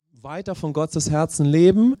weiter von Gottes Herzen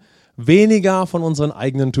leben, weniger von unseren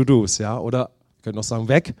eigenen To-Dos, ja, oder wir können auch sagen,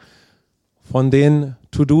 weg von den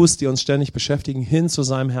To-Dos, die uns ständig beschäftigen, hin zu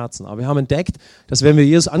seinem Herzen. Aber wir haben entdeckt, dass wenn wir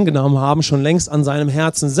Jesus angenommen haben, schon längst an seinem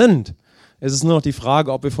Herzen sind. Es ist nur noch die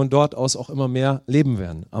Frage, ob wir von dort aus auch immer mehr leben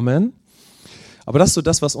werden. Amen. Aber das ist so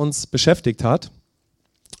das, was uns beschäftigt hat.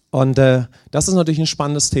 Und das ist natürlich ein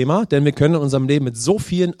spannendes Thema, denn wir können in unserem Leben mit so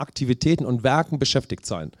vielen Aktivitäten und Werken beschäftigt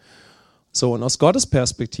sein. So, und aus Gottes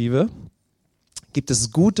Perspektive gibt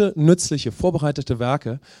es gute, nützliche, vorbereitete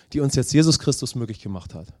Werke, die uns jetzt Jesus Christus möglich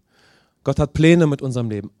gemacht hat. Gott hat Pläne mit unserem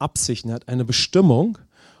Leben, Absichten, er hat eine Bestimmung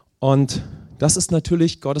und das ist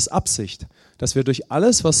natürlich Gottes Absicht, dass wir durch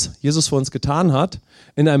alles, was Jesus für uns getan hat,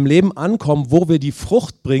 in einem Leben ankommen, wo wir die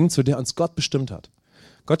Frucht bringen, zu der uns Gott bestimmt hat.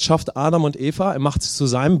 Gott schafft Adam und Eva, er macht sie zu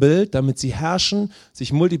seinem Bild, damit sie herrschen,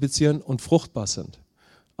 sich multiplizieren und fruchtbar sind.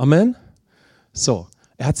 Amen? So,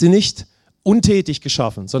 er hat sie nicht untätig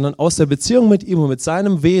geschaffen, sondern aus der Beziehung mit ihm und mit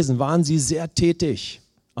seinem Wesen waren sie sehr tätig.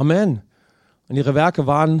 Amen. Und ihre Werke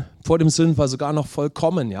waren vor dem Sündenfall sogar noch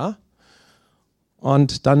vollkommen, ja?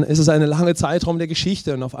 Und dann ist es eine lange Zeitraum der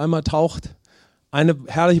Geschichte und auf einmal taucht eine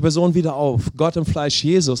herrliche Person wieder auf, Gott im Fleisch,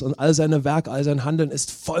 Jesus, und all seine Werke, all sein Handeln ist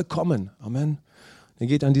vollkommen. Amen. Er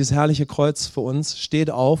geht an dieses herrliche Kreuz für uns, steht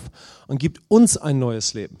auf und gibt uns ein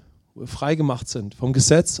neues Leben, wo wir frei gemacht sind vom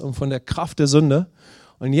Gesetz und von der Kraft der Sünde.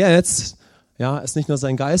 Und jetzt ja, ist nicht nur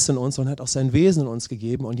sein Geist in uns, sondern hat auch sein Wesen in uns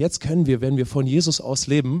gegeben. Und jetzt können wir, wenn wir von Jesus aus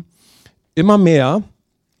leben, immer mehr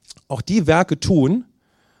auch die Werke tun,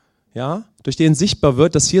 ja, durch denen sichtbar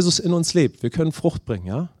wird, dass Jesus in uns lebt. Wir können Frucht bringen,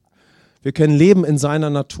 ja. Wir können leben in seiner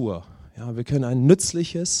Natur. Ja, wir können ein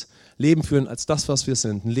nützliches Leben führen als das, was wir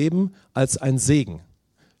sind. Ein Leben als ein Segen.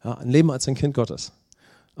 Ja, ein Leben als ein Kind Gottes.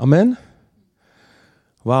 Amen.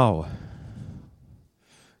 Wow.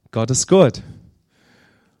 Gott ist gut.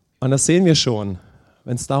 Und das sehen wir schon,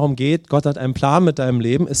 wenn es darum geht, Gott hat einen Plan mit deinem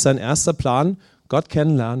Leben, ist sein erster Plan, Gott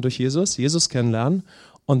kennenlernen durch Jesus, Jesus kennenlernen.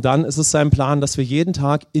 Und dann ist es sein Plan, dass wir jeden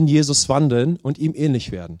Tag in Jesus wandeln und ihm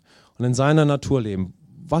ähnlich werden und in seiner Natur leben,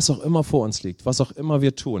 was auch immer vor uns liegt, was auch immer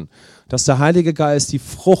wir tun. Dass der Heilige Geist die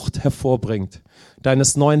Frucht hervorbringt,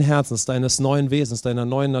 deines neuen Herzens, deines neuen Wesens, deiner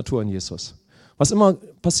neuen Natur in Jesus. Was immer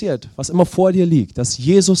passiert, was immer vor dir liegt, dass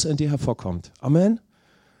Jesus in dir hervorkommt. Amen.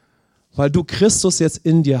 Weil du Christus jetzt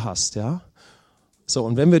in dir hast, ja. So,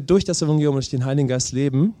 und wenn wir durch das Evangelium durch den Heiligen Geist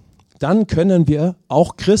leben, dann können wir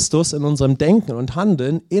auch Christus in unserem Denken und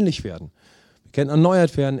Handeln ähnlich werden. Wir können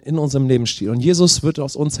erneuert werden in unserem Lebensstil und Jesus wird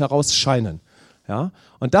aus uns heraus scheinen, ja.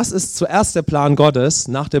 Und das ist zuerst der Plan Gottes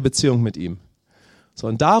nach der Beziehung mit ihm. So,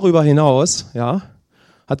 und darüber hinaus, ja,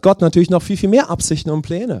 hat Gott natürlich noch viel, viel mehr Absichten und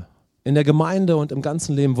Pläne. In der Gemeinde und im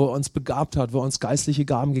ganzen Leben, wo er uns begabt hat, wo er uns geistliche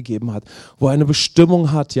Gaben gegeben hat, wo er eine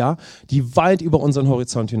Bestimmung hat, ja, die weit über unseren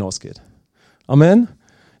Horizont hinausgeht. Amen.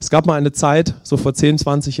 Es gab mal eine Zeit, so vor 10,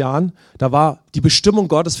 20 Jahren, da war die Bestimmung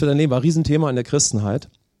Gottes für dein Leben ein Riesenthema in der Christenheit.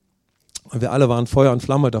 Und wir alle waren Feuer und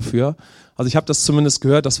Flamme dafür. Also ich habe das zumindest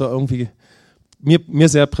gehört, das war irgendwie mir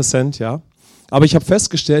sehr präsent, ja. Aber ich habe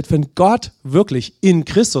festgestellt, wenn Gott wirklich in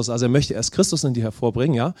Christus, also er möchte erst Christus in dir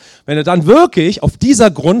hervorbringen, ja, wenn er dann wirklich auf dieser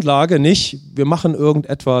Grundlage nicht, wir machen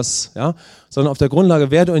irgendetwas, ja, sondern auf der Grundlage,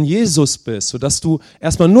 wer du in Jesus bist, sodass du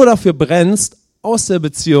erstmal nur dafür brennst, aus der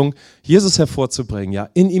Beziehung Jesus hervorzubringen, ja,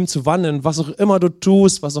 in ihm zu wandeln, was auch immer du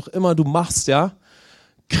tust, was auch immer du machst, ja,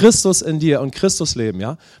 Christus in dir und Christus leben,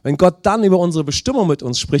 ja. Wenn Gott dann über unsere Bestimmung mit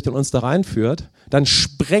uns spricht und uns da reinführt, dann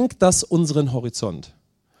sprengt das unseren Horizont.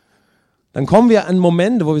 Dann kommen wir an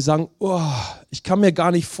Momente, wo wir sagen, oh, ich kann mir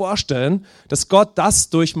gar nicht vorstellen, dass Gott das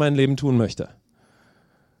durch mein Leben tun möchte.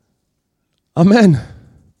 Amen.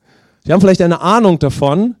 Wir haben vielleicht eine Ahnung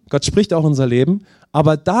davon, Gott spricht auch unser Leben,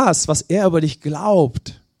 aber das, was er über dich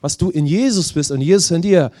glaubt, was du in Jesus bist und Jesus in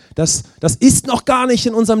dir, das ist noch gar nicht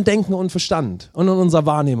in unserem Denken und Verstand und in unserer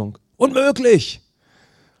Wahrnehmung. Unmöglich.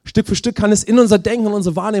 Stück für Stück kann es in unser Denken und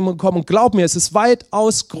unsere Wahrnehmung kommen. Und glaub mir, es ist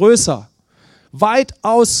weitaus größer,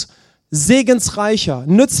 weitaus segensreicher,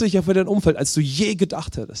 nützlicher für dein Umfeld, als du je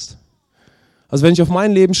gedacht hättest. Also wenn ich auf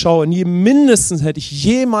mein Leben schaue, nie mindestens hätte ich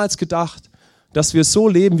jemals gedacht, dass wir so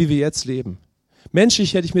leben, wie wir jetzt leben.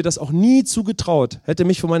 Menschlich hätte ich mir das auch nie zugetraut, hätte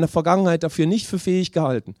mich von meiner Vergangenheit dafür nicht für fähig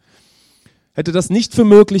gehalten, hätte das nicht für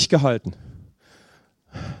möglich gehalten.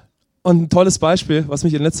 Und ein tolles Beispiel, was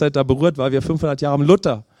mich in letzter Zeit da berührt, war, wir 500 Jahre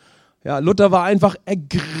Luther. Ja, Luther war einfach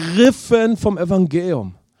ergriffen vom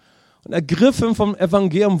Evangelium. Und ergriffen vom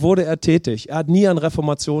Evangelium wurde er tätig. Er hat nie an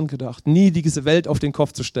Reformation gedacht, nie diese Welt auf den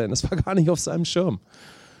Kopf zu stellen. Das war gar nicht auf seinem Schirm.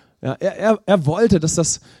 Ja, er wollte,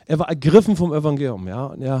 er war ergriffen vom Evangelium. Ja,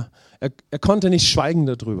 und er konnte nicht schweigen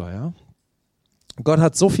darüber. Ja. Gott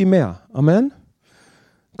hat so viel mehr. Amen.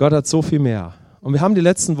 Gott hat so viel mehr. Und wir haben die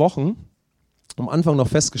letzten Wochen am Anfang noch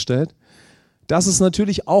festgestellt, dass es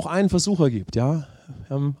natürlich auch einen Versucher gibt. Ja?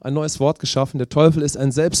 Wir haben ein neues Wort geschaffen. Der Teufel ist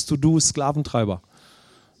ein Selbst-to-do-Sklaventreiber.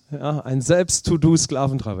 Ja, ein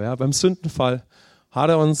Selbst-to-do-Sklaventreiber. Ja? Beim Sündenfall hat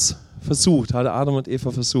er uns versucht, hat er Adam und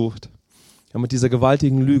Eva versucht. Ja, mit dieser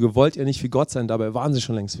gewaltigen Lüge. Wollt ihr nicht wie Gott sein? Dabei waren sie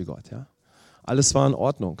schon längst wie Gott. Ja? Alles war in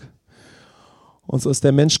Ordnung. Und so ist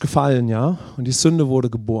der Mensch gefallen, ja, und die Sünde wurde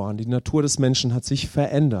geboren. Die Natur des Menschen hat sich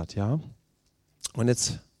verändert, ja. Und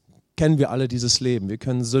jetzt kennen wir alle dieses Leben. Wir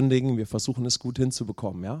können sündigen, wir versuchen es gut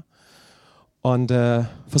hinzubekommen, ja. Und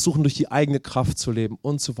versuchen durch die eigene Kraft zu leben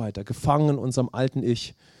und so weiter. Gefangen in unserem alten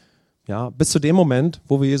Ich, ja, bis zu dem Moment,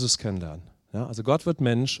 wo wir Jesus kennenlernen. Ja? Also Gott wird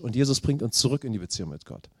Mensch und Jesus bringt uns zurück in die Beziehung mit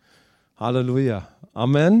Gott. Halleluja.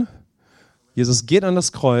 Amen. Jesus geht an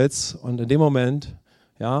das Kreuz und in dem Moment,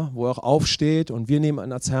 ja, wo er auch aufsteht und wir nehmen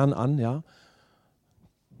ihn als Herrn an, ja,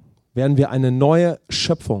 werden wir eine neue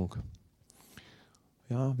Schöpfung.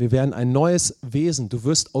 Ja, wir werden ein neues Wesen. Du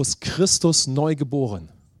wirst aus Christus neu geboren.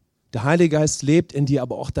 Der Heilige Geist lebt in dir,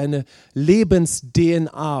 aber auch deine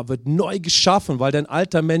Lebens-DNA wird neu geschaffen, weil dein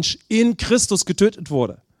alter Mensch in Christus getötet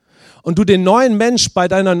wurde. Und du den neuen Mensch bei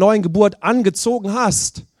deiner neuen Geburt angezogen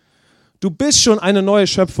hast. Du bist schon eine neue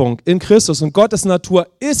Schöpfung in Christus und Gottes Natur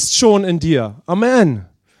ist schon in dir. Amen.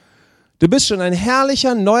 Du bist schon ein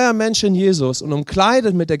herrlicher, neuer Mensch in Jesus und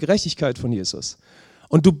umkleidet mit der Gerechtigkeit von Jesus.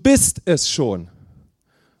 Und du bist es schon.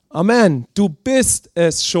 Amen. Du bist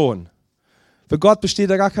es schon. Für Gott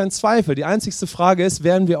besteht da gar kein Zweifel. Die einzigste Frage ist,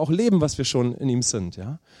 werden wir auch leben, was wir schon in ihm sind?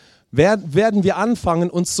 Ja? Werden wir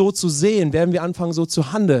anfangen, uns so zu sehen? Werden wir anfangen, so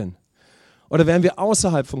zu handeln? Oder werden wir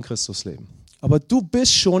außerhalb von Christus leben? Aber du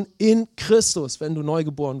bist schon in Christus, wenn du neu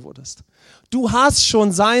geboren wurdest. Du hast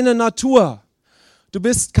schon seine Natur. Du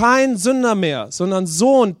bist kein Sünder mehr, sondern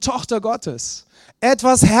Sohn, Tochter Gottes.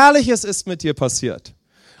 Etwas Herrliches ist mit dir passiert.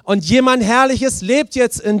 Und jemand Herrliches lebt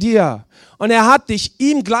jetzt in dir. Und er hat dich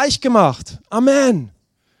ihm gleich gemacht. Amen.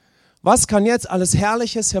 Was kann jetzt alles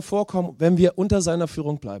Herrliches hervorkommen, wenn wir unter seiner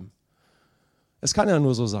Führung bleiben? Es kann ja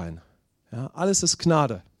nur so sein. Ja, alles ist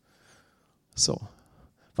Gnade. So.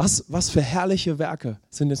 Was für herrliche Werke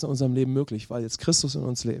sind jetzt in unserem Leben möglich, weil jetzt Christus in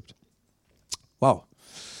uns lebt. Wow.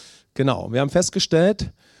 Genau, wir haben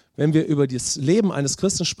festgestellt, wenn wir über das Leben eines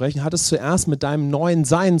Christen sprechen, hat es zuerst mit deinem neuen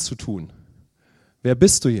Sein zu tun. Wer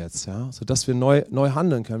bist du jetzt? Ja? Sodass wir neu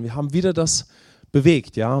handeln können. Wir haben wieder das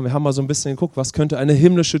bewegt. Ja? Wir haben mal so ein bisschen geguckt, was könnte eine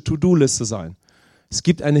himmlische To-Do-Liste sein. Es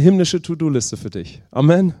gibt eine himmlische To-Do-Liste für dich.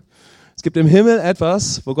 Amen. Es gibt im Himmel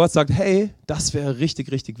etwas, wo Gott sagt, hey, das wäre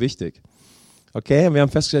richtig, richtig wichtig. Okay, wir haben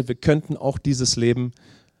festgestellt, wir könnten auch dieses Leben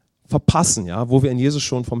verpassen, ja? Wo wir in Jesus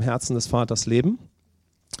schon vom Herzen des Vaters leben.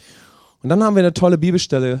 Und dann haben wir eine tolle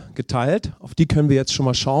Bibelstelle geteilt, auf die können wir jetzt schon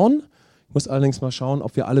mal schauen. Ich muss allerdings mal schauen,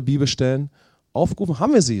 ob wir alle Bibelstellen aufgerufen haben.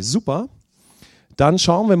 Haben wir sie? Super. Dann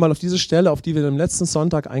schauen wir mal auf diese Stelle, auf die wir am letzten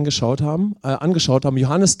Sonntag angeschaut haben.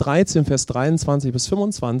 Johannes 13, Vers 23 bis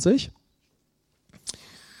 25.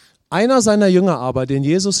 Einer seiner Jünger aber, den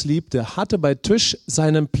Jesus liebte, hatte bei Tisch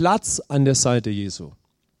seinen Platz an der Seite Jesu.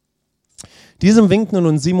 Diesem winkte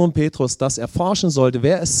nun Simon Petrus, dass er forschen sollte,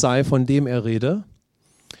 wer es sei, von dem er rede.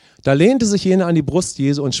 Da lehnte sich jener an die Brust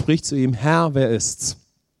Jesu und spricht zu ihm, Herr, wer ist's?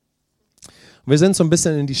 Wir sind so ein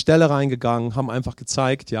bisschen in die Stelle reingegangen, haben einfach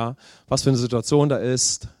gezeigt, ja, was für eine Situation da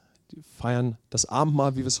ist. Die feiern das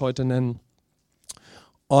Abendmahl, wie wir es heute nennen.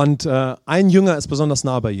 Und ein Jünger ist besonders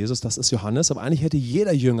nah bei Jesus, das ist Johannes, aber eigentlich hätte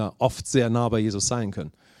jeder Jünger oft sehr nah bei Jesus sein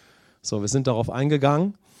können. So, wir sind darauf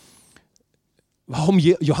eingegangen, warum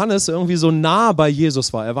Johannes irgendwie so nah bei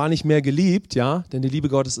Jesus war. Er war nicht mehr geliebt, ja, denn die Liebe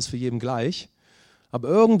Gottes ist für jeden gleich. Aber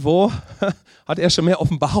irgendwo hat er schon mehr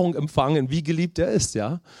Offenbarung empfangen, wie geliebt er ist,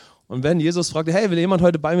 ja. Und wenn Jesus fragte, hey, will jemand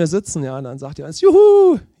heute bei mir sitzen? Ja, dann sagt Johannes,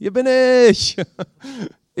 juhu, hier bin ich.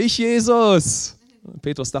 Ich, Jesus. Und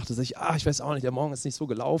Petrus dachte sich, ich weiß auch nicht, der Morgen ist nicht so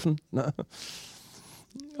gelaufen. Ne?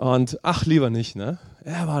 Und lieber nicht. Ne?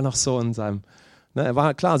 Er war noch so in seinem, er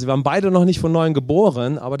war klar, sie waren beide noch nicht von Neuem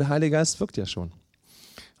geboren, aber der Heilige Geist wirkt ja schon.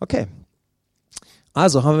 Okay,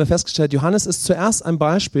 also haben wir festgestellt, Johannes ist zuerst ein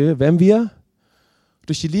Beispiel, wenn wir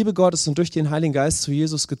durch die Liebe Gottes und durch den Heiligen Geist zu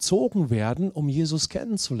Jesus gezogen werden, um Jesus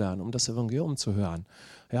kennenzulernen, um das Evangelium zu hören.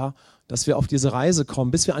 Ja, dass wir auf diese Reise kommen,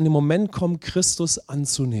 bis wir an den Moment kommen, Christus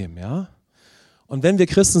anzunehmen. Ja? Und wenn wir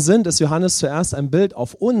Christen sind, ist Johannes zuerst ein Bild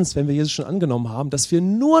auf uns, wenn wir Jesus schon angenommen haben, dass wir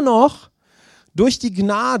nur noch durch die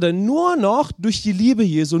Gnade, nur noch durch die Liebe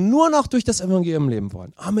Jesu, nur noch durch das Evangelium leben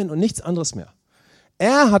wollen. Amen und nichts anderes mehr.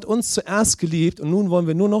 Er hat uns zuerst geliebt und nun wollen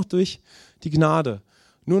wir nur noch durch die Gnade,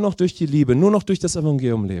 nur noch durch die Liebe, nur noch durch das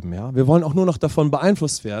Evangelium leben. Ja? Wir wollen auch nur noch davon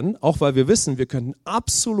beeinflusst werden, auch weil wir wissen, wir könnten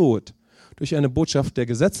absolut durch eine Botschaft der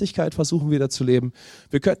Gesetzlichkeit versuchen wieder zu leben.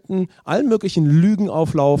 Wir könnten allen möglichen Lügen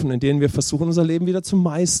auflaufen, in denen wir versuchen, unser Leben wieder zu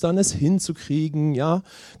meistern, es hinzukriegen. Ja,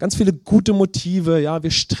 ganz viele gute Motive. Ja, wir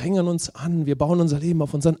strengen uns an, wir bauen unser Leben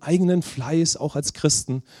auf unseren eigenen Fleiß, auch als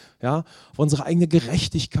Christen. Ja, auf unsere eigene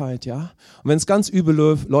Gerechtigkeit. Ja, und wenn es ganz übel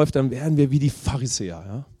läuft, dann werden wir wie die Pharisäer.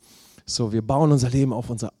 Ja. So, wir bauen unser Leben auf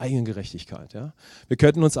unsere eigene Gerechtigkeit. Ja? Wir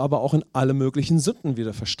könnten uns aber auch in alle möglichen Sünden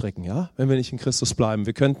wieder verstricken, ja? Wenn wir nicht in Christus bleiben.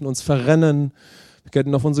 Wir könnten uns verrennen, wir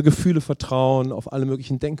könnten auf unsere Gefühle vertrauen, auf alle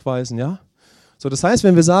möglichen Denkweisen. Ja? So, das heißt,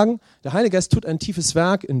 wenn wir sagen, der Heilige Geist tut ein tiefes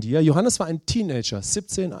Werk in dir. Johannes war ein Teenager,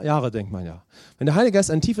 17 Jahre, denkt man ja. Wenn der Heilige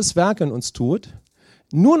Geist ein tiefes Werk in uns tut,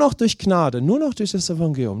 nur noch durch Gnade, nur noch durch das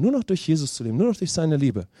Evangelium, nur noch durch Jesus zu leben, nur noch durch seine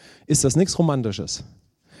Liebe, ist das nichts Romantisches.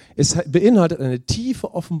 Es beinhaltet eine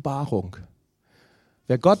tiefe Offenbarung,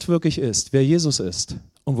 wer Gott wirklich ist, wer Jesus ist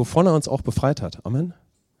und wovon er uns auch befreit hat. Amen.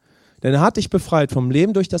 Denn er hat dich befreit vom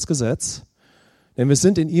Leben durch das Gesetz, denn wir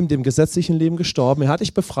sind in ihm, dem gesetzlichen Leben, gestorben. Er hat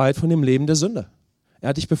dich befreit von dem Leben der Sünde. Er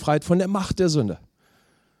hat dich befreit von der Macht der Sünde.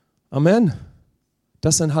 Amen.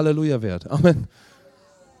 Das ist ein Halleluja wert. Amen.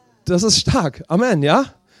 Das ist stark. Amen, ja?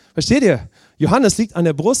 Versteht ihr? Johannes liegt an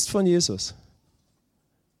der Brust von Jesus.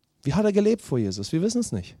 Wie hat er gelebt vor Jesus? Wir wissen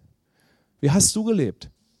es nicht. Wie hast du gelebt?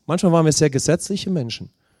 Manchmal waren wir sehr gesetzliche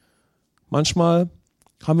Menschen. Manchmal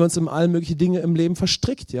haben wir uns in allen möglichen Dingen im Leben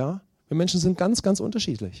verstrickt, ja? Wir Menschen sind ganz, ganz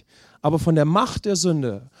unterschiedlich. Aber von der Macht der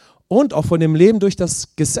Sünde und auch von dem Leben durch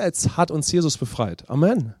das Gesetz hat uns Jesus befreit.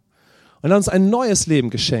 Amen. Und er hat uns ein neues Leben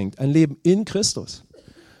geschenkt, ein Leben in Christus,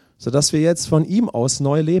 sodass wir jetzt von ihm aus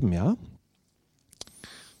neu leben, ja?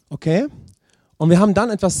 Okay? Und wir haben dann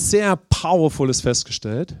etwas sehr Powervolles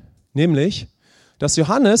festgestellt, nämlich, dass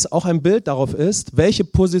Johannes auch ein Bild darauf ist, welche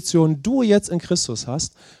Position du jetzt in Christus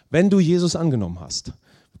hast, wenn du Jesus angenommen hast.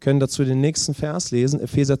 Wir können dazu den nächsten Vers lesen,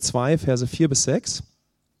 Epheser 2, Verse 4 bis 6.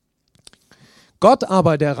 Gott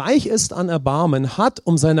aber, der reich ist an Erbarmen, hat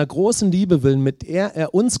um seiner großen Liebe willen, mit der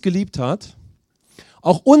er uns geliebt hat,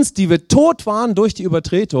 auch uns, die wir tot waren durch die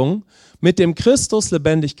Übertretung, mit dem Christus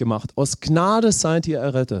lebendig gemacht. Aus Gnade seid ihr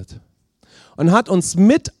errettet. Und hat uns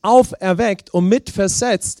mit auferweckt und mit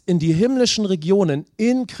versetzt in die himmlischen Regionen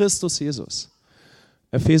in Christus Jesus.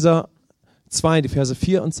 Epheser 2, die Verse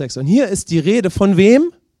 4 und 6. Und hier ist die Rede von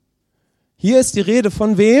wem? Hier ist die Rede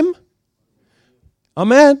von wem?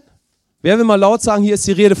 Amen. Wer will mal laut sagen, hier ist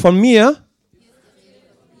die Rede von mir?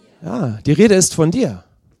 Ja, die Rede ist von dir.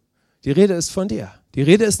 Die Rede ist von dir. Die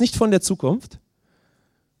Rede ist nicht von der Zukunft.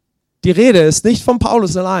 Die Rede ist nicht von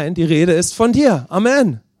Paulus allein. Die Rede ist von dir.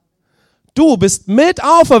 Amen. Du bist mit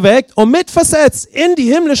auferweckt und mit versetzt in die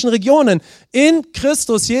himmlischen Regionen in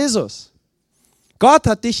Christus Jesus. Gott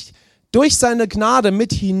hat dich durch seine Gnade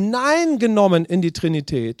mit hineingenommen in die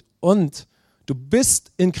Trinität und du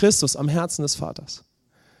bist in Christus am Herzen des Vaters.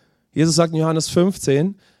 Jesus sagt in Johannes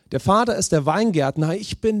 15, der Vater ist der Weingärtner,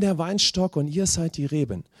 ich bin der Weinstock und ihr seid die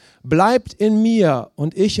Reben. Bleibt in mir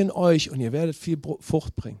und ich in euch und ihr werdet viel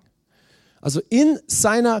Frucht bringen. Also in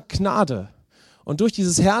seiner Gnade und durch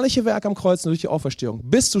dieses herrliche Werk am Kreuz und durch die Auferstehung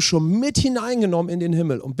bist du schon mit hineingenommen in den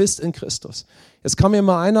Himmel und bist in Christus. Jetzt kann mir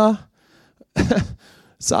mal einer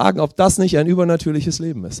sagen, ob das nicht ein übernatürliches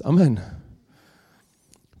Leben ist. Amen.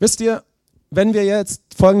 Wisst ihr, wenn wir jetzt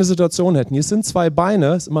folgende Situation hätten, hier sind 2 Beine,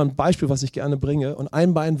 das ist immer ein Beispiel, was ich gerne bringe, und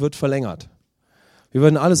ein Bein wird verlängert. Wir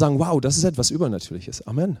würden alle sagen, wow, das ist etwas Übernatürliches.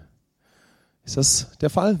 Amen. Ist das der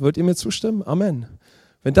Fall? Würdet ihr mir zustimmen? Amen.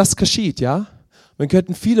 Wenn das geschieht, ja, wir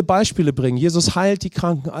könnten viele Beispiele bringen. Jesus heilt die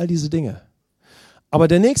Kranken, all diese Dinge. Aber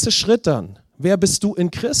der nächste Schritt dann, wer bist du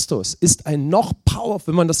in Christus, ist ein noch powerful,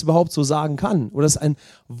 wenn man das überhaupt so sagen kann, oder ist ein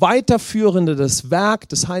weiterführendes Werk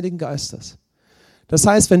des Heiligen Geistes. Das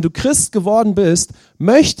heißt, wenn du Christ geworden bist,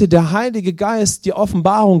 möchte der Heilige Geist dir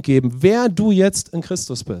Offenbarung geben, wer du jetzt in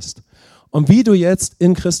Christus bist und wie du jetzt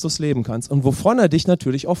in Christus leben kannst und wovon er dich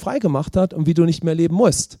natürlich auch frei gemacht hat und wie du nicht mehr leben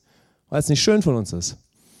musst, weil es nicht schön von uns ist.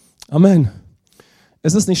 Amen.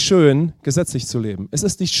 Es ist nicht schön, gesetzlich zu leben. Es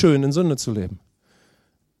ist nicht schön, in Sünde zu leben.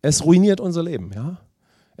 Es ruiniert unser Leben. Ja?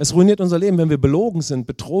 Es ruiniert unser Leben, wenn wir belogen sind,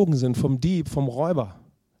 betrogen sind vom Dieb, vom Räuber,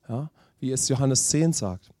 ja? Wie es Johannes 10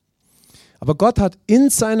 sagt. Aber Gott hat in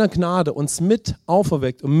seiner Gnade uns mit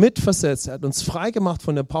auferweckt und mit versetzt. Er hat uns frei gemacht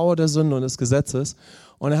von der Power der Sünde und des Gesetzes.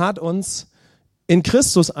 Und er hat uns in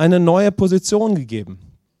Christus eine neue Position gegeben.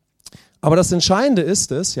 Aber das Entscheidende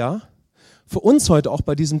ist es, ja, für uns heute auch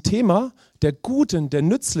bei diesem Thema der guten, der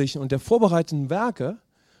nützlichen und der vorbereiteten Werke,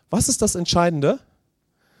 was ist das Entscheidende?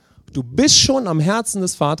 Du bist schon am Herzen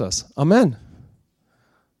des Vaters. Amen.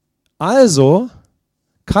 Also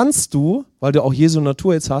kannst du, weil du auch Jesu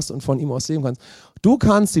Natur jetzt hast und von ihm aus leben kannst, du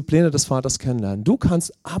kannst die Pläne des Vaters kennenlernen. Du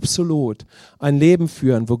kannst absolut ein Leben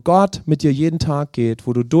führen, wo Gott mit dir jeden Tag geht,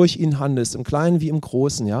 wo du durch ihn handelst, im Kleinen wie im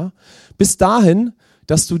Großen, ja. Bis dahin,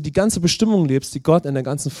 dass du die ganze Bestimmung lebst, die Gott in der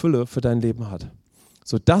ganzen Fülle für dein Leben hat.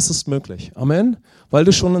 So, das ist möglich. Amen. Weil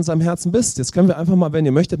du schon in seinem Herzen bist. Jetzt können wir einfach mal, wenn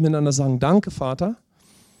ihr möchtet, miteinander sagen, danke, Vater,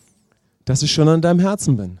 dass ich schon in deinem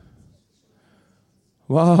Herzen bin.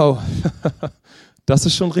 Wow. Das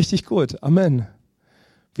ist schon richtig gut. Amen.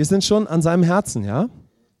 Wir sind schon an seinem Herzen, ja?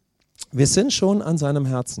 Wir sind schon an seinem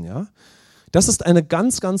Herzen, ja? Das ist eine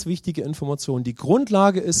ganz, ganz wichtige Information. Die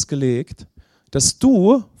Grundlage ist gelegt, dass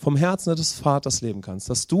du vom Herzen des Vaters leben kannst,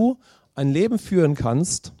 dass du ein Leben führen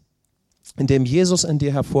kannst, in dem Jesus in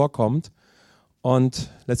dir hervorkommt und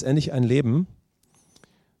letztendlich ein Leben,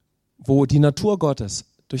 wo die Natur Gottes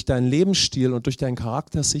durch deinen Lebensstil und durch deinen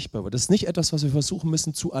Charakter sichtbar wird. Das ist nicht etwas, was wir versuchen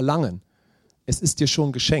müssen zu erlangen. Es ist dir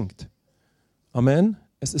schon geschenkt. Amen.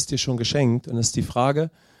 Es ist dir schon geschenkt und es ist die Frage,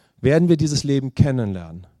 werden wir dieses Leben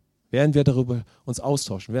kennenlernen? Werden wir darüber uns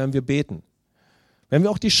austauschen? Werden wir beten? Werden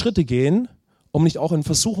wir auch die Schritte gehen, um nicht auch in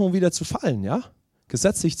Versuchung wieder zu fallen, ja?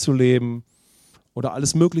 Gesetzlich zu leben oder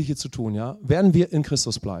alles Mögliche zu tun, ja? Werden wir in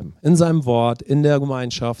Christus bleiben, in seinem Wort, in der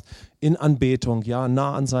Gemeinschaft, in Anbetung, ja,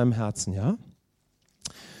 nah an seinem Herzen, ja?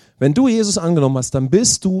 Wenn du Jesus angenommen hast, dann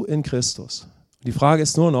bist du in Christus. Die Frage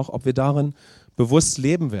ist nur noch, ob wir darin bewusst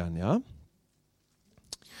leben werden, ja?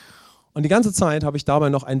 Und die ganze Zeit habe ich dabei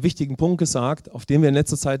noch einen wichtigen Punkt gesagt, auf den wir in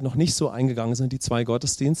letzter Zeit noch nicht so eingegangen sind, die 2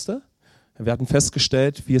 Gottesdienste. Wir hatten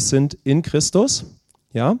festgestellt, wir sind in Christus,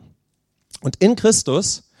 ja? Und in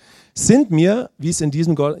Christus sind wir, wie es in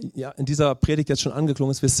dieser Predigt jetzt schon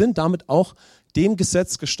angeklungen ist, wir sind damit auch dem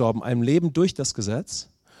Gesetz gestorben, einem Leben durch das Gesetz.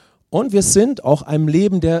 Und wir sind auch einem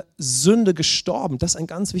Leben der Sünde gestorben. Das ist ein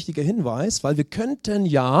ganz wichtiger Hinweis, weil wir könnten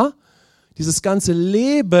ja dieses ganze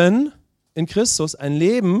Leben in Christus, ein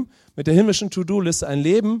Leben mit der himmlischen To-Do-Liste, ein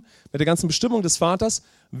Leben mit der ganzen Bestimmung des Vaters,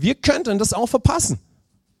 wir könnten das auch verpassen.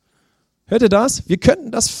 Hört ihr das? Wir könnten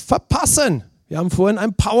das verpassen. Wir haben vorhin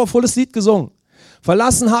ein powervolles Lied gesungen.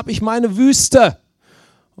 Verlassen habe ich meine Wüste.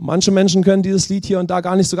 Und manche Menschen können dieses Lied hier und da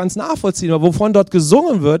gar nicht so ganz nachvollziehen. Aber wovon dort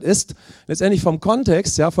gesungen wird, ist letztendlich vom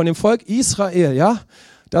Kontext, ja, von dem Volk Israel, ja,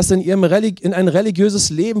 das in ein religiöses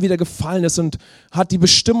Leben wieder gefallen ist und hat die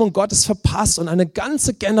Bestimmung Gottes verpasst. Und eine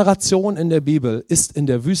ganze Generation in der Bibel ist in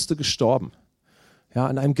der Wüste gestorben. Ja,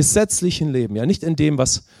 in einem gesetzlichen Leben, ja, nicht in dem,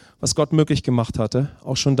 was Gott möglich gemacht hatte,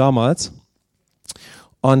 auch schon damals.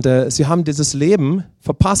 Und sie haben dieses Leben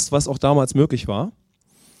verpasst, was auch damals möglich war.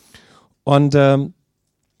 Und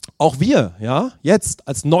auch wir, ja, jetzt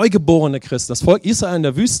als neugeborene Christen, das Volk Israel in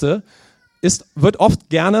der Wüste, wird oft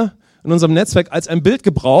gerne in unserem Netzwerk als ein Bild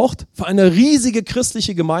gebraucht für eine riesige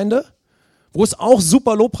christliche Gemeinde, wo es auch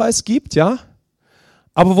super Lobpreis gibt, ja,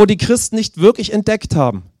 aber wo die Christen nicht wirklich entdeckt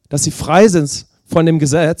haben, dass sie frei sind von dem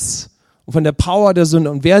Gesetz und von der Power der Sünde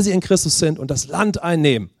und wer sie in Christus sind und das Land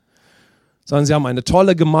einnehmen, sondern sie haben eine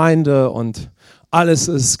tolle Gemeinde und alles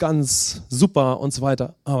ist ganz super und so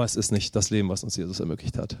weiter, aber es ist nicht das Leben, was uns Jesus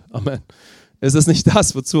ermöglicht hat. Amen. Es ist nicht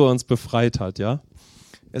das, wozu er uns befreit hat, ja.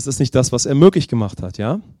 Es ist nicht das, was er möglich gemacht hat,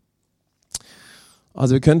 ja.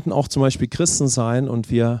 Also wir könnten auch zum Beispiel Christen sein und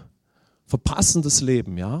wir verpassen das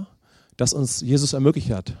Leben, ja, das uns Jesus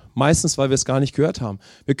ermöglicht hat. Meistens, weil wir es gar nicht gehört haben.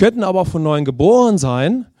 Wir könnten aber auch von Neuem geboren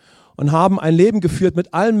sein und haben ein Leben geführt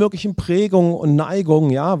mit allen möglichen Prägungen und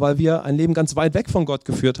Neigungen, ja, weil wir ein Leben ganz weit weg von Gott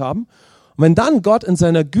geführt haben. Und wenn dann Gott in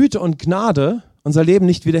seiner Güte und Gnade unser Leben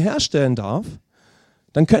nicht wiederherstellen darf,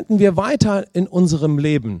 dann könnten wir weiter in unserem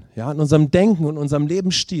Leben, ja, in unserem Denken und unserem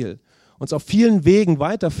Lebensstil uns auf vielen Wegen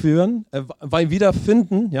wiederfinden,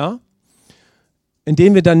 ja,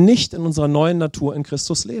 indem wir dann nicht in unserer neuen Natur in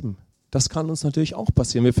Christus leben. Das kann uns natürlich auch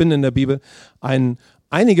passieren. Wir finden in der Bibel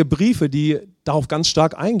einige Briefe, die darauf ganz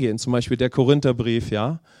stark eingehen, zum Beispiel der Korintherbrief,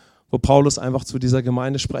 ja, wo Paulus einfach zu dieser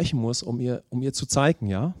Gemeinde sprechen muss, um ihr zu zeigen,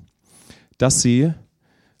 ja, dass sie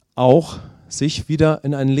auch sich wieder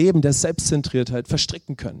in ein Leben der Selbstzentriertheit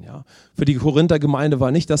verstricken können. Ja. Für die Korinther-Gemeinde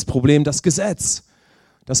war nicht das Problem das Gesetz.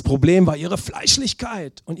 Das Problem war ihre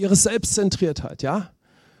Fleischlichkeit und ihre Selbstzentriertheit. Ja.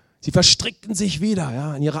 Sie verstrickten sich wieder,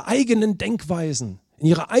 ja, in ihre eigenen Denkweisen, in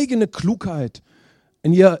ihre eigene Klugheit,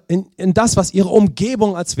 in das, was ihre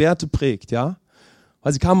Umgebung als Werte prägt. Ja.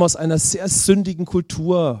 Weil sie kamen aus einer sehr sündigen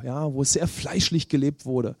Kultur, ja, wo sehr fleischlich gelebt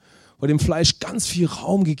wurde, wo dem Fleisch ganz viel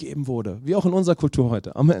Raum gegeben wurde, wie auch in unserer Kultur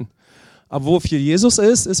heute. Amen. Aber wo viel Jesus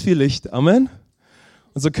ist viel Licht. Amen.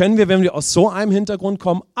 Und so können wir, wenn wir aus so einem Hintergrund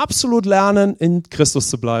kommen, absolut lernen, in Christus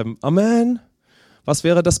zu bleiben. Amen. Was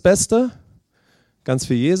wäre das Beste? Ganz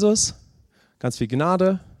viel Jesus, ganz viel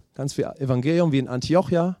Gnade, ganz viel Evangelium wie in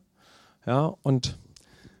Antiochia. Ja, und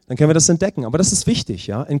dann können wir das entdecken. Aber das ist wichtig,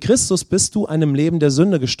 ja. In Christus bist du einem Leben der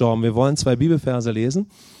Sünde gestorben. Wir wollen 2 Bibelverse lesen.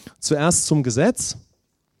 Zuerst zum Gesetz.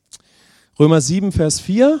 Römer 7, Vers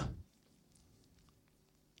 4.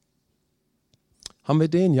 Haben wir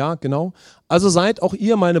den? Ja, genau. Also seid auch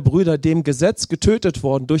ihr, meine Brüder, dem Gesetz getötet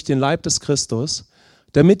worden durch den Leib des Christus,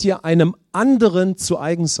 damit ihr einem anderen zu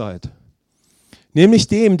eigen seid. Nämlich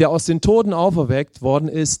dem, der aus den Toten auferweckt worden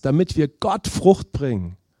ist, damit wir Gott Frucht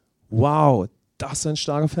bringen. Wow, das ist ein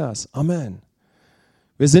starker Vers. Amen.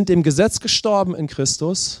 Wir sind dem Gesetz gestorben in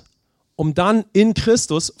Christus, um dann in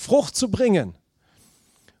Christus Frucht zu bringen.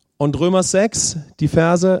 Und Römer 6, die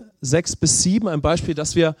Verse 6 bis 7, ein Beispiel,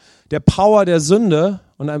 dass wir der Power der Sünde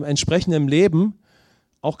und einem entsprechenden Leben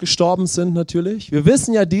auch gestorben sind natürlich. Wir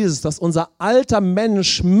wissen ja dass unser alter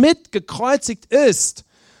Mensch mitgekreuzigt ist,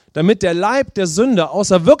 damit der Leib der Sünde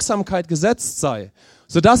außer Wirksamkeit gesetzt sei,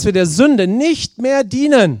 sodass wir der Sünde nicht mehr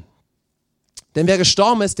dienen. Denn wer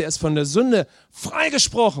gestorben ist, der ist von der Sünde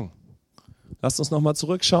freigesprochen. Lasst uns nochmal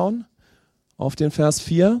zurückschauen auf den Vers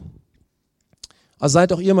 4. Also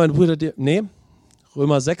seid auch ihr, meine Brüder,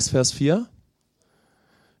 Römer 6, Vers 4.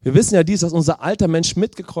 Wir wissen ja dass unser alter Mensch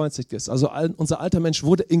mitgekreuzigt ist. Also unser alter Mensch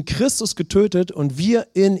wurde in Christus getötet und wir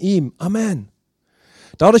in ihm. Amen.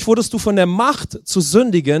 Dadurch wurdest du von der Macht zu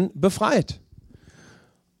sündigen befreit.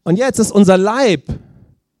 Und jetzt ist unser Leib,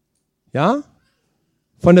 ja,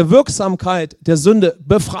 von der Wirksamkeit der Sünde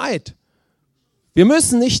befreit. Wir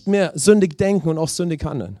müssen nicht mehr sündig denken und auch sündig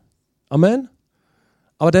handeln. Amen.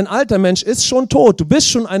 Aber dein alter Mensch ist schon tot. Du bist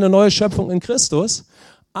schon eine neue Schöpfung in Christus.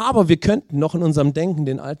 Aber wir könnten noch in unserem Denken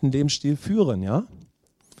den alten Lebensstil führen, ja?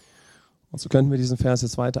 Und so könnten wir diesen Vers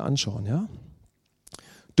jetzt weiter anschauen, ja?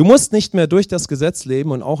 Du musst nicht mehr durch das Gesetz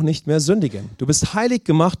leben und auch nicht mehr sündigen. Du bist heilig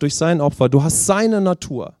gemacht durch sein Opfer. Du hast seine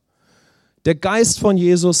Natur. Der Geist von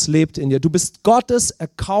Jesus lebt in dir. Du bist Gottes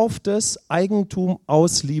erkauftes Eigentum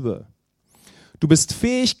aus Liebe. Du bist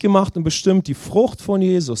fähig gemacht und bestimmt, die Frucht von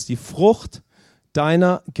Jesus, die Frucht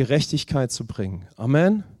deiner Gerechtigkeit zu bringen.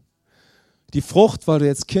 Amen. Die Frucht, weil du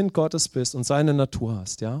jetzt Kind Gottes bist und seine Natur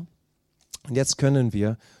hast, ja. Und jetzt können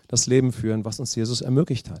wir das Leben führen, was uns Jesus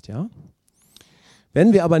ermöglicht hat, ja.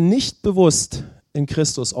 Wenn wir aber nicht bewusst in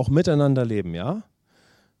Christus auch miteinander leben, ja,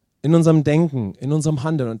 in unserem Denken, in unserem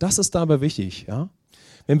Handeln, und das ist dabei wichtig, ja,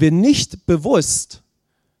 wenn wir nicht bewusst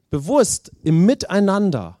im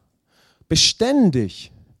Miteinander,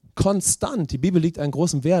 beständig, konstant, die Bibel legt einen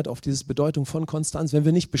großen Wert auf diese Bedeutung von Konstanz, wenn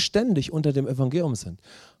wir nicht beständig unter dem Evangelium sind,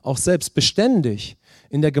 auch selbst beständig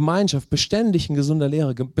in der Gemeinschaft, beständig in gesunder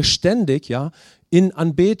Lehre, beständig, ja, in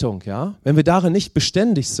Anbetung, ja, wenn wir darin nicht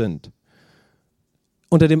beständig sind,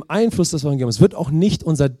 unter dem Einfluss des Evangeliums, wird auch nicht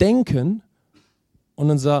unser Denken und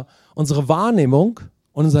unsere Wahrnehmung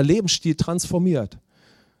und unser Lebensstil transformiert.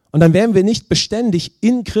 Und dann werden wir nicht beständig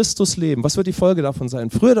in Christus leben. Was wird die Folge davon sein?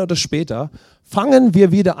 Früher oder später fangen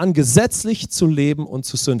wir wieder an, gesetzlich zu leben und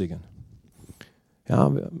zu sündigen.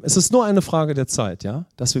 Ja, es ist nur eine Frage der Zeit, ja,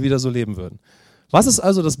 dass wir wieder so leben würden. Was ist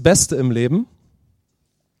also das Beste im Leben?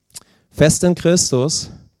 Fest in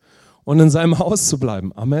Christus und in seinem Haus zu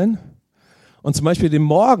bleiben. Amen. Und zum Beispiel den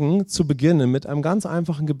Morgen zu beginnen mit einem ganz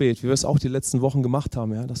einfachen Gebet, wie wir es auch die letzten Wochen gemacht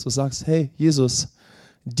haben, ja, dass du sagst, hey Jesus,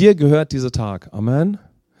 dir gehört dieser Tag. Amen.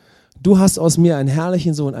 Du hast aus mir einen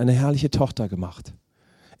herrlichen Sohn, eine herrliche Tochter gemacht.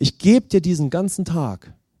 Ich gebe dir diesen ganzen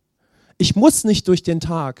Tag. Ich muss nicht durch den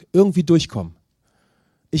Tag irgendwie durchkommen.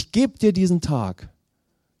 Ich gebe dir diesen Tag.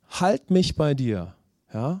 Halt mich bei dir,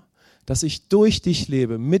 ja, dass ich durch dich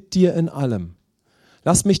lebe, mit dir in allem.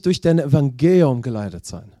 Lass mich durch dein Evangelium geleitet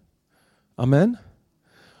sein. Amen.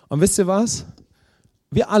 Und wisst ihr was?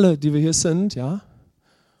 Wir alle, die wir hier sind, ja,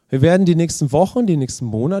 wir werden die nächsten Wochen, die nächsten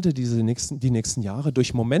Monate, die nächsten Jahre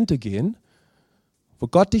durch Momente gehen, wo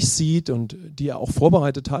Gott dich sieht und die er auch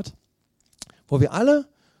vorbereitet hat, wo wir alle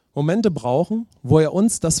Momente brauchen, wo er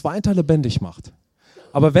uns das weiter lebendig macht.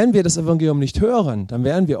 Aber wenn wir das Evangelium nicht hören, dann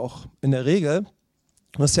werden wir auch in der Regel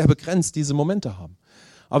nur sehr begrenzt diese Momente haben.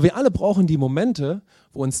 Aber wir alle brauchen die Momente,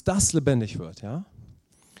 wo uns das lebendig wird, ja?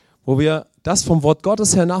 Wo wir das vom Wort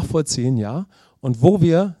Gottes her nachvollziehen, ja, und wo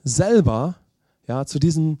wir selber, ja, zu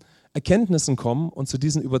diesen Erkenntnissen kommen und zu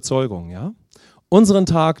diesen Überzeugungen, ja, unseren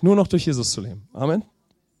Tag nur noch durch Jesus zu leben. Amen.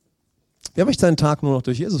 Wer möchte seinen Tag nur noch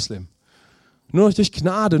durch Jesus leben? Nur noch durch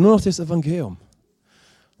Gnade, nur noch durch das Evangelium.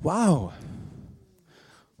 Wow.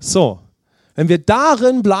 So, wenn wir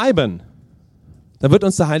darin bleiben, dann wird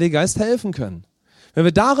uns der Heilige Geist helfen können. Wenn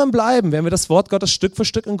wir darin bleiben, werden wir das Wort Gottes Stück für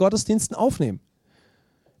Stück in Gottesdiensten aufnehmen.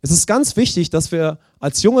 Es ist ganz wichtig, dass wir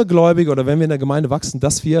als junge Gläubige oder wenn wir in der Gemeinde wachsen,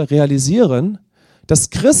 dass wir realisieren, dass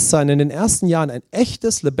Christsein in den ersten Jahren ein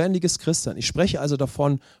echtes, lebendiges Christsein, ich spreche also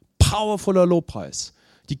davon, powervoller Lobpreis,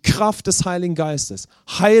 die Kraft des Heiligen Geistes,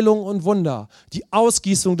 Heilung und Wunder, die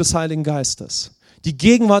Ausgießung des Heiligen Geistes, die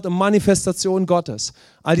Gegenwart und Manifestation Gottes,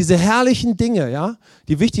 all diese herrlichen Dinge, ja,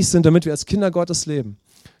 die wichtig sind, damit wir als Kinder Gottes leben,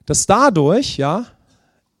 dass dadurch, ja,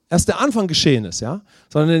 erst der Anfang geschehen ist, ja,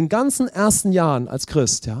 sondern in den ganzen ersten Jahren als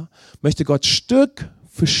Christ, ja, möchte Gott Stück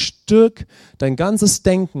für Stück dein ganzes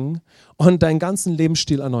Denken und deinen ganzen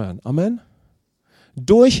Lebensstil erneuern. Amen.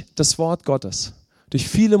 Durch das Wort Gottes, durch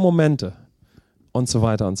viele Momente und so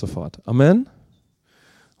weiter und so fort. Amen.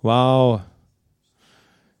 Wow.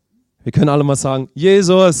 Wir können alle mal sagen,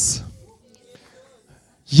 Jesus,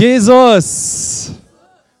 Jesus,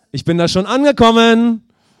 ich bin da schon angekommen.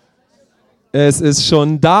 Es ist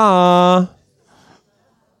schon da.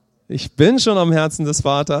 Ich bin schon am Herzen des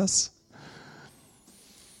Vaters.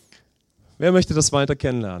 Wer möchte das weiter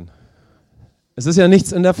kennenlernen? Es ist ja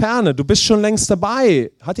nichts in der Ferne. Du bist schon längst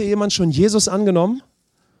dabei. Hat hier jemand schon Jesus angenommen?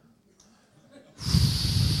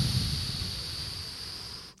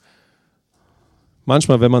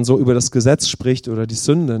 Manchmal, wenn man so über das Gesetz spricht oder die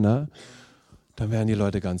Sünde, ne, dann werden die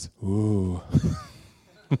Leute ganz,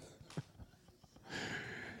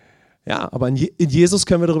 Ja, aber in Jesus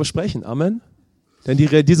können wir darüber sprechen. Amen. Denn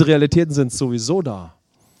diese Realitäten sind sowieso da.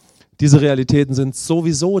 Diese Realitäten sind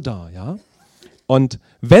sowieso da, ja. Und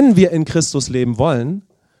wenn wir in Christus leben wollen,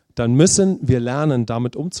 dann müssen wir lernen,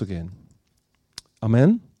 damit umzugehen.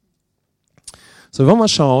 Amen. So, wir wollen mal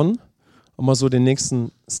schauen, um mal so den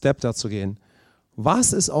nächsten Step dazu gehen.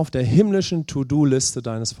 Was ist auf der himmlischen To-Do-Liste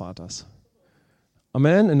deines Vaters?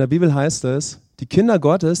 Amen. In der Bibel heißt es, die Kinder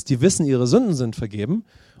Gottes, die wissen, ihre Sünden sind vergeben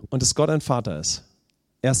und dass Gott ein Vater ist.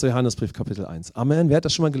 1. Johannesbrief, Kapitel 1. Amen. Wer hat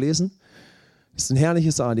das schon mal gelesen? Das ist ein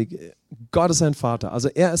herrliches Anliegen. Gott ist ein Vater. Also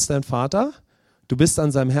er ist dein Vater. Du bist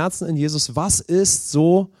an seinem Herzen in Jesus. Was ist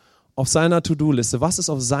so auf seiner To-Do-Liste? Was ist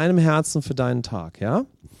auf seinem Herzen für deinen Tag? Ja?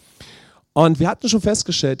 Und wir hatten schon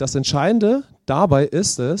festgestellt, das Entscheidende dabei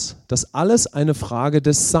ist es, dass alles eine Frage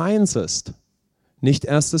des Seins ist. Nicht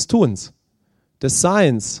erst des Tuns. Des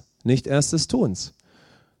Seins, nicht erst des Tuns.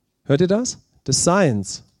 Hört ihr das? Des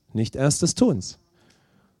Seins, nicht erst des Tuns.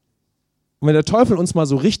 Und wenn der Teufel uns mal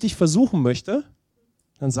so richtig versuchen möchte,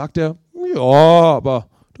 dann sagt er, ja, aber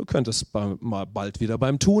du könntest mal bald wieder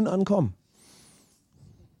beim Tun ankommen.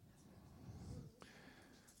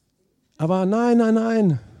 Aber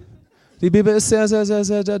nein. Die Bibel ist sehr, sehr, sehr,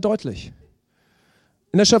 sehr, sehr deutlich.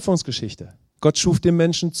 In der Schöpfungsgeschichte. Gott schuf den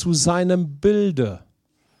Menschen zu seinem Bilde,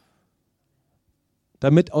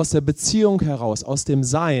 damit aus der Beziehung heraus, aus dem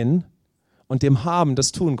Sein und dem Haben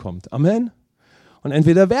das Tun kommt. Amen. Und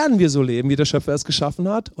entweder werden wir so leben, wie der Schöpfer es geschaffen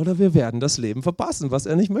hat, oder wir werden das Leben verpassen, was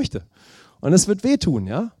er nicht möchte. Und es wird wehtun,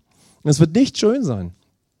 ja? Und es wird nicht schön sein.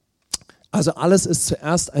 Also alles ist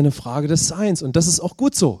zuerst eine Frage des Seins und das ist auch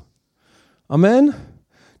gut so. Amen.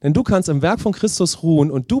 Denn du kannst im Werk von Christus ruhen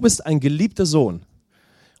und du bist ein geliebter Sohn.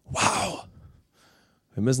 Wow.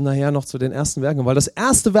 Wir müssen nachher noch zu den ersten Werken, weil das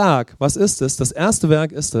erste Werk, was ist es? Das erste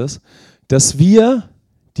Werk ist es, dass wir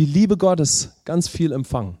die Liebe Gottes ganz viel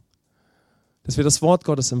empfangen. Dass wir das Wort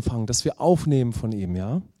Gottes empfangen, dass wir aufnehmen von ihm,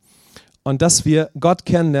 ja? Und dass wir Gott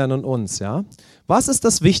kennenlernen und uns, ja? Was ist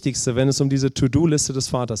das Wichtigste, wenn es um diese To-Do-Liste des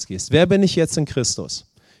Vaters geht? Wer bin ich jetzt in Christus?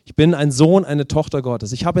 Ich bin ein Sohn, eine Tochter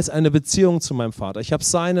Gottes. Ich habe jetzt eine Beziehung zu meinem Vater. Ich habe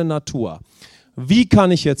seine Natur. Wie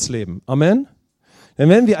kann ich jetzt leben? Amen? Denn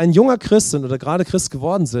wenn wir ein junger Christ sind oder gerade Christ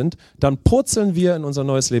geworden sind, dann purzeln wir in unser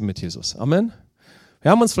neues Leben mit Jesus. Amen? Wir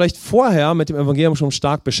haben uns vielleicht vorher mit dem Evangelium schon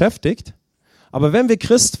stark beschäftigt, aber wenn wir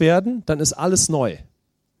Christ werden, dann ist alles neu.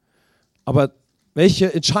 Aber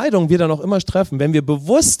welche Entscheidungen wir dann auch immer treffen, wenn wir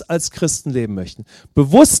bewusst als Christen leben möchten,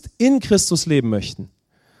 bewusst in Christus leben möchten,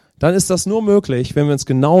 dann ist das nur möglich, wenn wir uns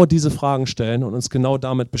genau diese Fragen stellen und uns genau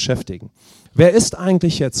damit beschäftigen. Wer ist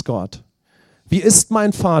eigentlich jetzt Gott? Wie ist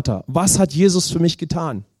mein Vater? Was hat Jesus für mich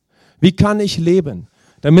getan? Wie kann ich leben,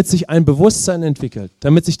 damit sich ein Bewusstsein entwickelt,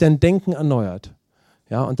 damit sich dein Denken erneuert,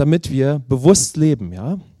 ja, und damit wir bewusst leben,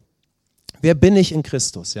 ja? Wer bin ich in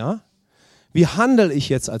Christus, ja? Wie handle ich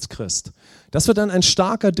jetzt als Christ? Das wird dann ein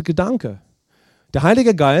starker Gedanke. Der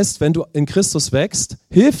Heilige Geist, wenn du in Christus wächst,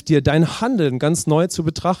 hilft dir, dein Handeln ganz neu zu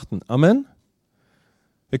betrachten. Amen?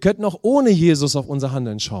 Wir könnten auch ohne Jesus auf unser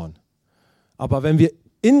Handeln schauen. Aber wenn wir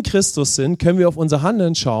in Christus sind, können wir auf unser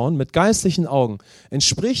Handeln schauen mit geistlichen Augen.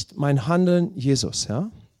 Entspricht mein Handeln Jesus,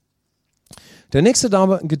 ja? Der nächste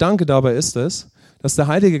Gedanke dabei ist es, dass der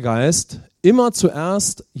Heilige Geist immer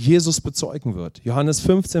zuerst Jesus bezeugen wird. Johannes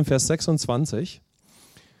 15, Vers 26.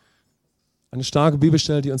 Eine starke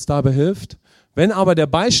Bibelstelle, die uns dabei hilft. Wenn aber der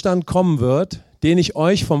Beistand kommen wird, den ich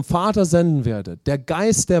euch vom Vater senden werde, der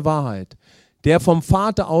Geist der Wahrheit, der vom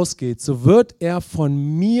Vater ausgeht, so wird er von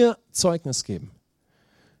mir Zeugnis geben.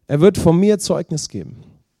 Er wird von mir Zeugnis geben.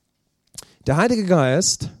 Der Heilige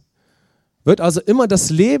Geist wird also immer das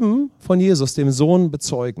Leben von Jesus, dem Sohn,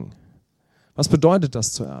 bezeugen. Was bedeutet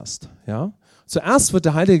das zuerst? Ja? Zuerst wird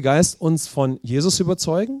der Heilige Geist uns von Jesus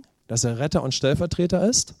überzeugen, dass er Retter und Stellvertreter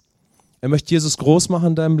ist. Er möchte Jesus groß machen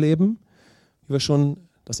in deinem Leben, wie wir schon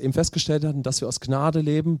das eben festgestellt hatten, dass wir aus Gnade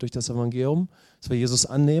leben durch das Evangelium, dass wir Jesus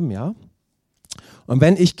annehmen, ja. Und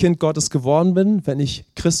wenn ich Kind Gottes geworden bin, wenn ich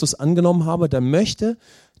Christus angenommen habe, dann möchte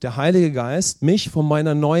der Heilige Geist mich von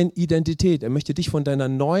meiner neuen Identität, er möchte dich von deiner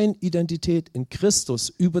neuen Identität in Christus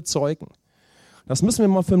überzeugen. Das müssen wir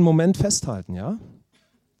mal für einen Moment festhalten, ja.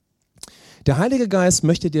 Der Heilige Geist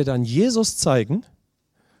möchte dir dann Jesus zeigen,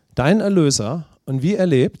 deinen Erlöser und wie er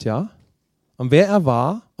lebt, ja, und wer er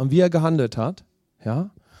war und wie er gehandelt hat, ja.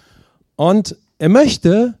 Und er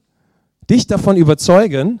möchte dich davon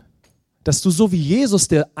überzeugen, dass du so wie Jesus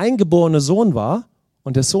der eingeborene Sohn war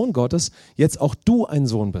und der Sohn Gottes, jetzt auch du ein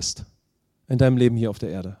Sohn bist in deinem Leben hier auf der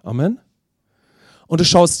Erde. Amen. Und du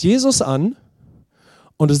schaust Jesus an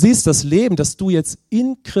und du siehst das Leben, das du jetzt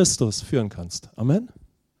in Christus führen kannst. Amen.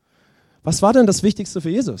 Was war denn das Wichtigste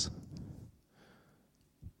für Jesus?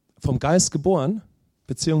 Vom Geist geboren,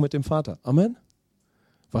 Beziehung mit dem Vater. Amen.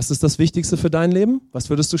 Was ist das Wichtigste für dein Leben? Was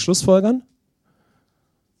würdest du schlussfolgern?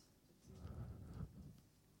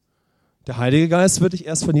 Der Heilige Geist wird dich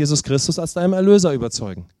erst von Jesus Christus als deinem Erlöser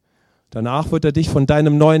überzeugen. Danach wird er dich von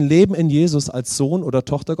deinem neuen Leben in Jesus als Sohn oder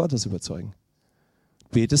Tochter Gottes überzeugen.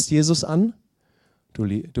 Betest Jesus an, du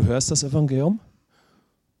hörst das Evangelium,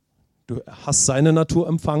 du hast seine Natur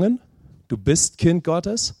empfangen, du bist Kind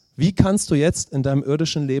Gottes. Wie kannst du jetzt in deinem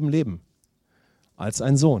irdischen Leben leben? Als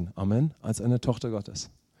ein Sohn, Amen, als eine Tochter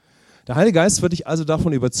Gottes. Der Heilige Geist wird dich also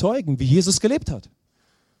davon überzeugen, wie Jesus gelebt hat.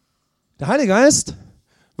 Der Heilige Geist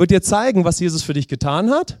wird dir zeigen, was Jesus für dich getan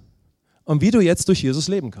hat und wie du jetzt durch Jesus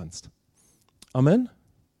leben kannst. Amen.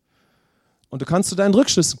 Und du kannst zu deinen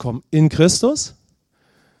Rückschlüssen kommen. In Christus,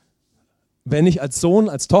 wenn ich als Sohn,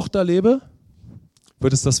 als Tochter lebe,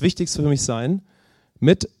 wird es das Wichtigste für mich sein,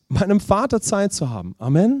 mit meinem Vater Zeit zu haben.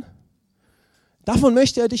 Amen. Davon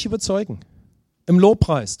möchte er dich überzeugen. Im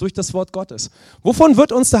Lobpreis, durch das Wort Gottes. Wovon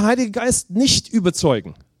wird uns der Heilige Geist nicht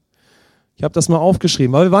überzeugen? Ich habe das mal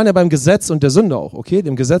aufgeschrieben, weil wir waren ja beim Gesetz und der Sünde auch, okay?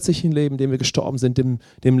 Dem gesetzlichen Leben, dem wir gestorben sind, dem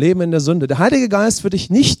Leben in der Sünde. Der Heilige Geist wird dich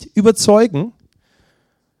nicht überzeugen,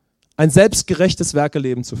 ein selbstgerechtes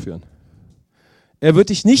Werkeleben zu führen. Er wird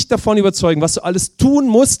dich nicht davon überzeugen, was du alles tun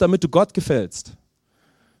musst, damit du Gott gefällst.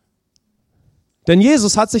 Denn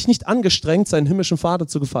Jesus hat sich nicht angestrengt, seinen himmlischen Vater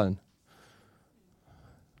zu gefallen.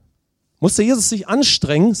 Musste Jesus sich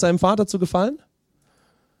anstrengen, seinem Vater zu gefallen?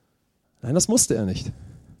 Nein, das musste er nicht.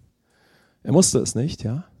 Er musste es nicht,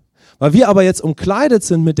 ja. Weil wir aber jetzt umkleidet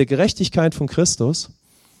sind mit der Gerechtigkeit von Christus,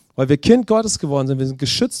 weil wir Kind Gottes geworden sind, wir sind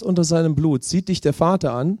geschützt unter seinem Blut, sieht dich der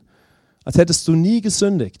Vater an, als hättest du nie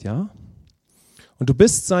gesündigt, ja. Und du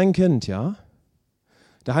bist sein Kind, ja.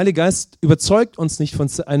 Der Heilige Geist überzeugt uns nicht von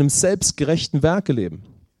einem selbstgerechten Werkeleben.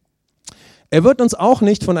 Er wird uns auch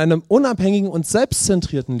nicht von einem unabhängigen und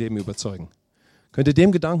selbstzentrierten Leben überzeugen. Könnt ihr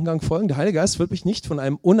dem Gedankengang folgen? Der Heilige Geist wird mich nicht von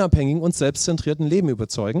einem unabhängigen und selbstzentrierten Leben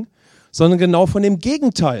überzeugen, sondern genau von dem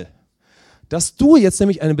Gegenteil. Dass du jetzt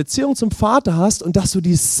nämlich eine Beziehung zum Vater hast und dass du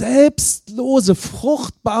die selbstlose,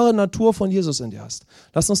 fruchtbare Natur von Jesus in dir hast.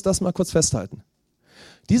 Lass uns das mal kurz festhalten.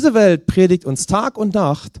 Diese Welt predigt uns Tag und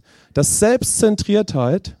Nacht, dass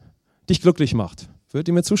Selbstzentriertheit dich glücklich macht. Würdet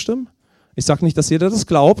ihr mir zustimmen? Ich sage nicht, dass jeder das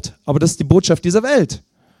glaubt, aber das ist die Botschaft dieser Welt.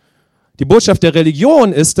 Die Botschaft der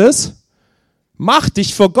Religion ist es, mach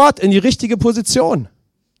dich vor Gott in die richtige Position.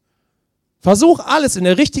 Versuch alles in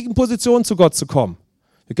der richtigen Position zu Gott zu kommen.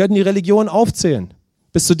 Wir könnten die Religion aufzählen,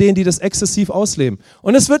 bis zu denen, die das exzessiv ausleben.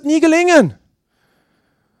 Und es wird nie gelingen.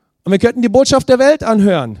 Und wir könnten die Botschaft der Welt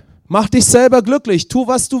anhören. Mach dich selber glücklich, tu,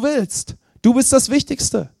 was du willst. Du bist das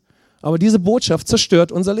Wichtigste. Aber diese Botschaft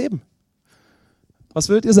zerstört unser Leben. Was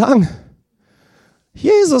würdet ihr sagen?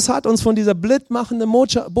 Jesus hat uns von dieser blindmachenden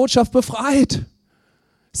Botschaft befreit.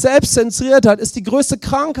 Selbstzentriertheit ist die größte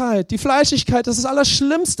Krankheit. Die Fleischlichkeit ist das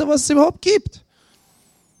Allerschlimmste, was es überhaupt gibt.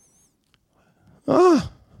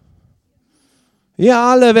 Ihr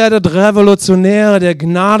alle werdet Revolutionäre der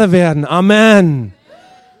Gnade werden. Amen.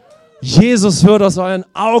 Jesus wird aus euren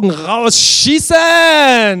Augen rausschießen.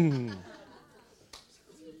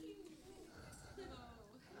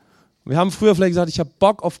 Wir haben früher vielleicht gesagt, ich habe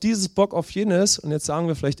Bock auf dieses, Bock auf jenes. Und jetzt sagen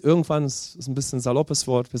wir vielleicht irgendwann, das ist ein bisschen ein saloppes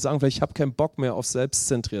Wort, wir sagen vielleicht, ich habe keinen Bock mehr auf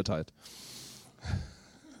Selbstzentriertheit.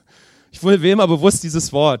 Ich wähle mal bewusst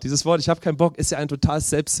dieses Wort. Dieses Wort, ich habe keinen Bock, ist ja ein total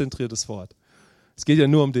selbstzentriertes Wort. Es geht ja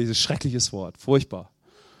nur um dieses schreckliches Wort, furchtbar.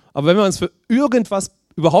 Aber wenn man es für irgendwas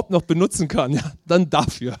überhaupt noch benutzen kann, ja, dann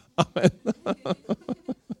dafür. Amen.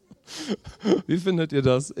 Wie findet ihr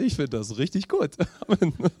das? Ich finde das richtig gut.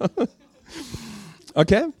 Amen.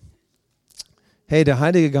 Okay? Hey, der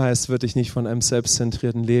Heilige Geist wird dich nicht von einem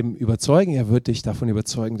selbstzentrierten Leben überzeugen. Er wird dich davon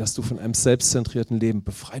überzeugen, dass du von einem selbstzentrierten Leben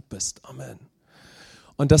befreit bist. Amen.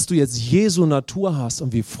 Und dass du jetzt Jesu Natur hast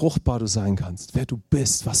und wie fruchtbar du sein kannst. Wer du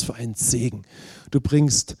bist, was für ein Segen. Du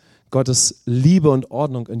bringst Gottes Liebe und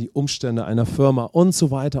Ordnung in die Umstände einer Firma und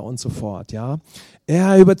so weiter und so fort. Ja?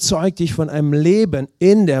 Er überzeugt dich von einem Leben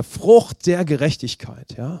in der Frucht der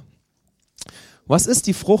Gerechtigkeit. Ja? Was ist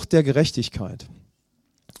die Frucht der Gerechtigkeit?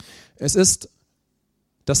 Es ist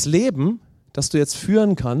das Leben, das du jetzt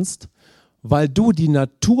führen kannst, weil du die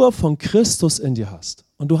Natur von Christus in dir hast.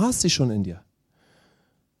 Und du hast sie schon in dir.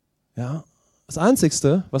 Ja? Das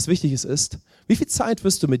Einzige, was wichtig ist, wie viel Zeit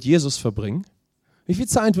wirst du mit Jesus verbringen? Wie viel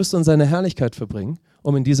Zeit wirst du in seiner Herrlichkeit verbringen,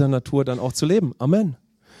 um in dieser Natur dann auch zu leben? Amen.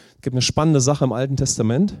 Es gibt eine spannende Sache im Alten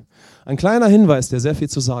Testament. Ein kleiner Hinweis, der sehr viel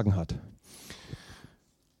zu sagen hat.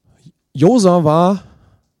 Josua war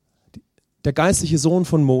der geistliche Sohn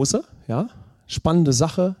von Mose. Ja? Spannende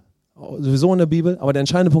Sache, sowieso in der Bibel, aber der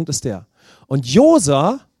entscheidende Punkt ist der. Und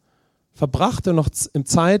Josua verbrachte noch im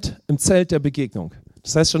Zelt der Begegnung.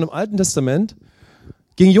 Das heißt, schon im Alten Testament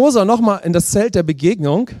ging Josua nochmal in das Zelt der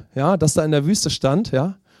Begegnung, ja, das da in der Wüste stand,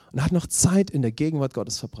 ja, und hat noch Zeit in der Gegenwart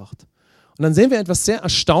Gottes verbracht. Und dann sehen wir etwas sehr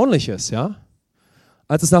Erstaunliches, ja.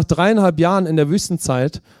 Als es nach 3,5 Jahren in der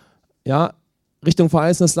Wüstenzeit, ja, Richtung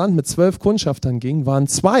verheißenes Land mit 12 Kundschaftern ging, waren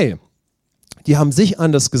 2, die haben sich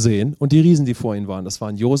anders gesehen und die Riesen, die vor ihnen waren, das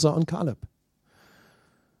waren Josua und Kaleb.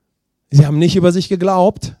 Sie haben nicht über sich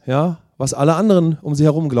geglaubt, ja, was alle anderen um sie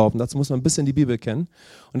herum glauben. Dazu muss man ein bisschen die Bibel kennen.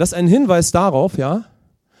 Und das ist ein Hinweis darauf, ja,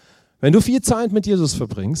 wenn du viel Zeit mit Jesus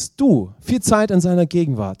verbringst, viel Zeit in seiner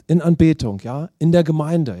Gegenwart, in Anbetung, ja, in der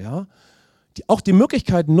Gemeinde, ja, auch die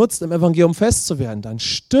Möglichkeit nutzt, im Evangelium fest zu werden, dann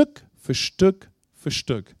Stück für Stück für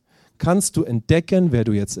Stück kannst du entdecken, wer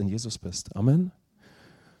du jetzt in Jesus bist. Amen.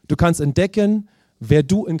 Du kannst entdecken, wer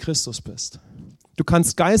du in Christus bist. Du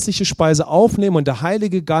kannst geistliche Speise aufnehmen und der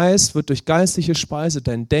Heilige Geist wird durch geistliche Speise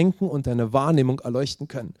dein Denken und deine Wahrnehmung erleuchten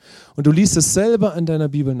können. Und du liest es selber in deiner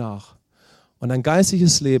Bibel nach. Und dein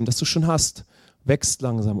geistliches Leben, das du schon hast, wächst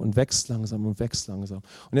langsam und wächst langsam und wächst langsam.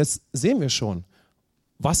 Und jetzt sehen wir schon,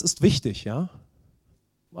 was ist wichtig, ja?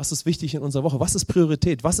 Was ist wichtig in unserer Woche? Was ist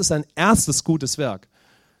Priorität? Was ist ein erstes gutes Werk?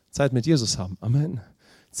 Zeit mit Jesus haben. Amen.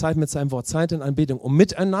 Zeit mit seinem Wort, Zeit in Anbetung und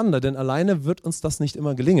miteinander, denn alleine wird uns das nicht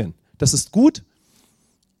immer gelingen. Das ist gut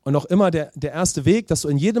und auch immer der erste Weg, dass du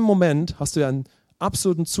in jedem Moment hast du ja einen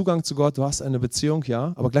absoluten Zugang zu Gott, du hast eine Beziehung,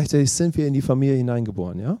 ja, aber gleichzeitig sind wir in die Familie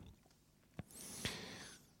hineingeboren, ja.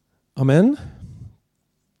 Amen.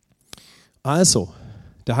 Also,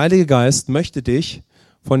 der Heilige Geist möchte dich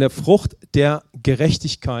von der Frucht der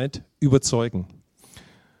Gerechtigkeit überzeugen.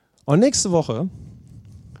 Und nächste Woche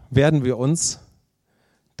werden wir uns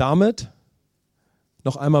damit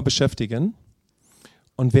noch einmal beschäftigen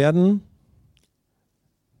und werden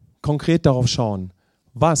konkret darauf schauen,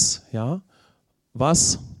 was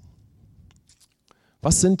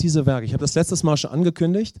sind diese Werke? Ich habe das letztes Mal schon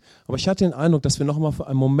angekündigt, aber ich hatte den Eindruck, dass wir noch mal für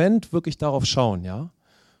einen Moment wirklich darauf schauen, ja?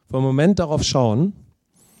 Für einen Moment darauf schauen,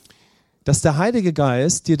 dass der Heilige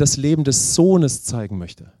Geist dir das Leben des Sohnes zeigen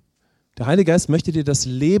möchte. Der Heilige Geist möchte dir das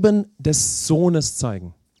Leben des Sohnes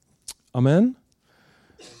zeigen. Amen.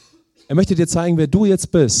 Er möchte dir zeigen, wer du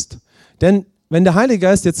jetzt bist. Denn wenn der Heilige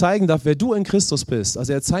Geist dir zeigen darf, wer du in Christus bist,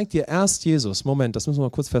 also er zeigt dir erst Jesus. Moment, das müssen wir mal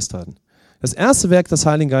kurz festhalten. Das erste Werk des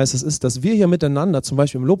Heiligen Geistes ist, dass wir hier miteinander zum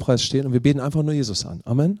Beispiel im Lobpreis stehen und wir beten einfach nur Jesus an.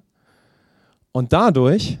 Amen. Und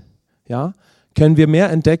dadurch, ja, können wir mehr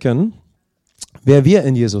entdecken, wer wir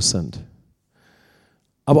in Jesus sind.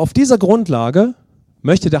 Aber auf dieser Grundlage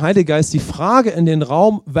möchte der Heilige Geist die Frage in den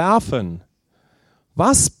Raum werfen: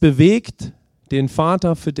 Was bewegt den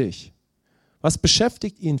Vater für dich? Was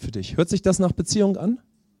beschäftigt ihn für dich? Hört sich das nach Beziehung an?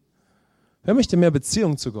 Wer möchte mehr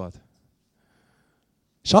Beziehung zu Gott?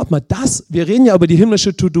 Schaut mal, wir reden ja über die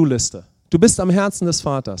himmlische To-Do-Liste. Du bist am Herzen des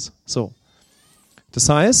Vaters. So. Das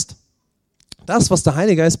heißt, das, was der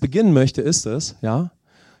Heilige Geist beginnen möchte, ist es, ja,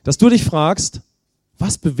 dass du dich fragst,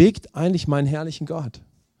 was bewegt eigentlich meinen herrlichen Gott?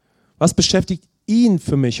 Was beschäftigt ihn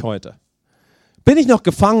für mich heute? Bin ich noch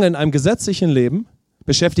gefangen in einem gesetzlichen Leben?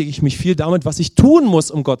 Beschäftige ich mich viel damit, was ich tun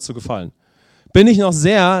muss, um Gott zu gefallen? Bin ich noch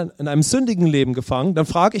sehr in einem sündigen Leben gefangen? Dann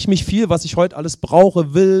frage ich mich viel, was ich heute alles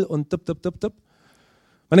brauche, will und dip.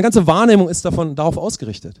 Meine ganze Wahrnehmung ist darauf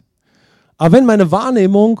ausgerichtet. Aber wenn meine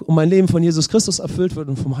Wahrnehmung und mein Leben von Jesus Christus erfüllt wird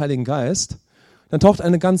und vom Heiligen Geist, dann taucht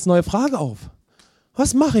eine ganz neue Frage auf.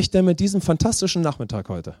 Was mache ich denn mit diesem fantastischen Nachmittag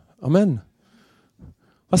heute? Amen.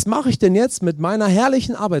 Was mache ich denn jetzt mit meiner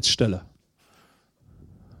herrlichen Arbeitsstelle?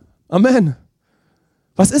 Amen.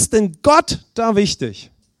 Was ist denn Gott da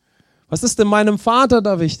wichtig? Was ist denn meinem Vater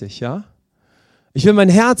da wichtig? Ja? Ich will mein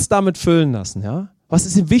Herz damit füllen lassen. Ja? Was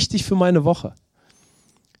ist ihm wichtig für meine Woche?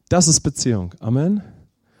 Das ist Beziehung. Amen.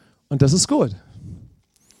 Und das ist gut.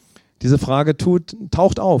 Diese Frage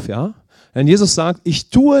taucht auf. Ja? Denn Jesus sagt,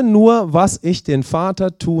 ich tue nur, was ich den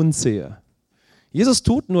Vater tun sehe. Jesus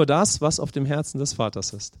tut nur das, was auf dem Herzen des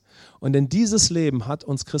Vaters ist. Und in dieses Leben hat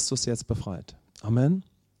uns Christus jetzt befreit. Amen.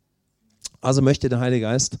 Also möchte der Heilige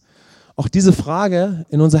Geist auch diese Frage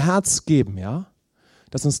in unser Herz geben, ja,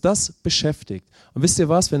 dass uns das beschäftigt. Und wisst ihr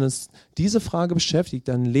was, wenn uns diese Frage beschäftigt,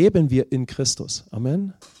 dann leben wir in Christus.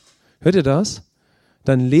 Amen. Hört ihr das?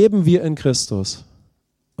 Dann leben wir in Christus.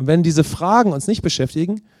 Und wenn diese Fragen uns nicht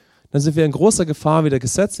beschäftigen, dann sind wir in großer Gefahr, wieder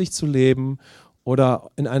gesetzlich zu leben oder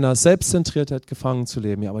in einer Selbstzentriertheit gefangen zu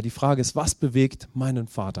leben. Ja, aber die Frage ist, was bewegt meinen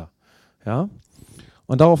Vater? Ja?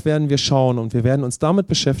 Und darauf werden wir schauen und wir werden uns damit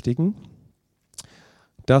beschäftigen,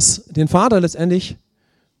 dass den Vater letztendlich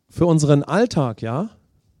für unseren Alltag, ja,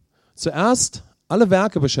 zuerst alle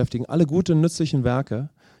Werke beschäftigen, alle guten und nützlichen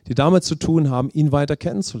Werke, die damit zu tun haben, ihn weiter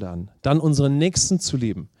kennenzulernen, dann unseren Nächsten zu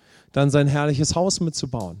lieben, dann sein herrliches Haus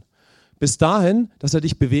mitzubauen. Bis dahin, dass er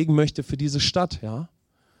dich bewegen möchte für diese Stadt, ja.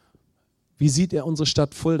 Wie sieht er unsere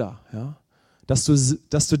Stadt Fulda? Ja? Dass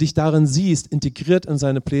du dich darin siehst, integriert in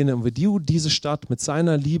seine Pläne und wie du diese Stadt mit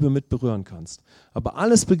seiner Liebe mit berühren kannst. Aber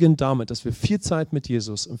alles beginnt damit, dass wir viel Zeit mit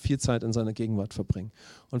Jesus und viel Zeit in seiner Gegenwart verbringen.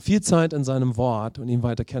 Und viel Zeit in seinem Wort und ihn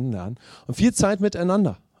weiter kennenlernen. Und viel Zeit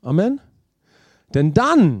miteinander. Amen? Denn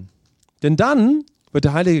dann wird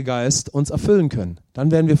der Heilige Geist uns erfüllen können.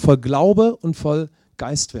 Dann werden wir voll Glaube und voll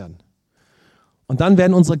Geist werden. Und dann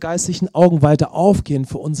werden unsere geistlichen Augen weiter aufgehen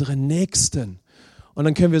für unsere Nächsten. Und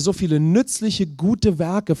dann können wir so viele nützliche, gute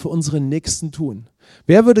Werke für unsere Nächsten tun.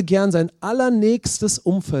 Wer würde gern sein allernächstes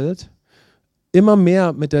Umfeld immer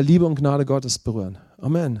mehr mit der Liebe und Gnade Gottes berühren?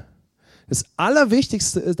 Amen. Das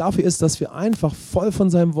Allerwichtigste dafür ist, dass wir einfach voll von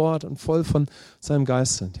seinem Wort und voll von seinem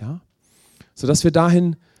Geist sind, ja? Sodass wir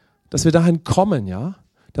dahin kommen, ja?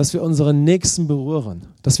 Dass wir unseren Nächsten berühren,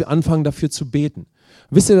 dass wir anfangen dafür zu beten.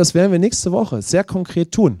 Wisst ihr, das werden wir nächste Woche sehr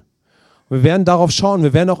konkret tun. Wir werden darauf schauen,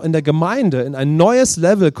 wir werden auch in der Gemeinde in ein neues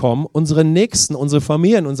Level kommen, unsere Nächsten, unsere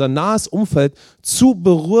Familien, unser nahes Umfeld zu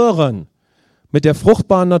berühren mit der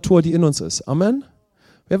fruchtbaren Natur, die in uns ist. Amen?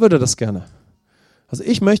 Wer würde das gerne? Also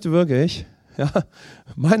ich möchte wirklich, ja,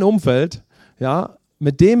 mein Umfeld, ja,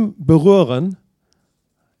 mit dem berühren,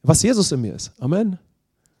 was Jesus in mir ist. Amen?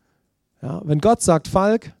 Ja, wenn Gott sagt,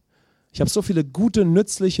 Falk, ich habe so viele gute,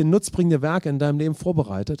 nützliche, nutzbringende Werke in deinem Leben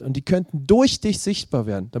vorbereitet und die könnten durch dich sichtbar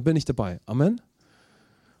werden, dann bin ich dabei. Amen.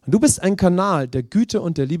 Und du bist ein Kanal der Güte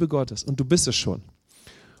und der Liebe Gottes und du bist es schon.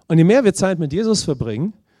 Und je mehr wir Zeit mit Jesus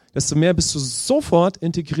verbringen, desto mehr bist du sofort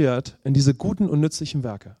integriert in diese guten und nützlichen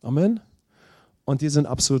Werke. Amen. Und die sind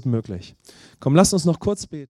absolut möglich. Komm, lass uns noch kurz beten.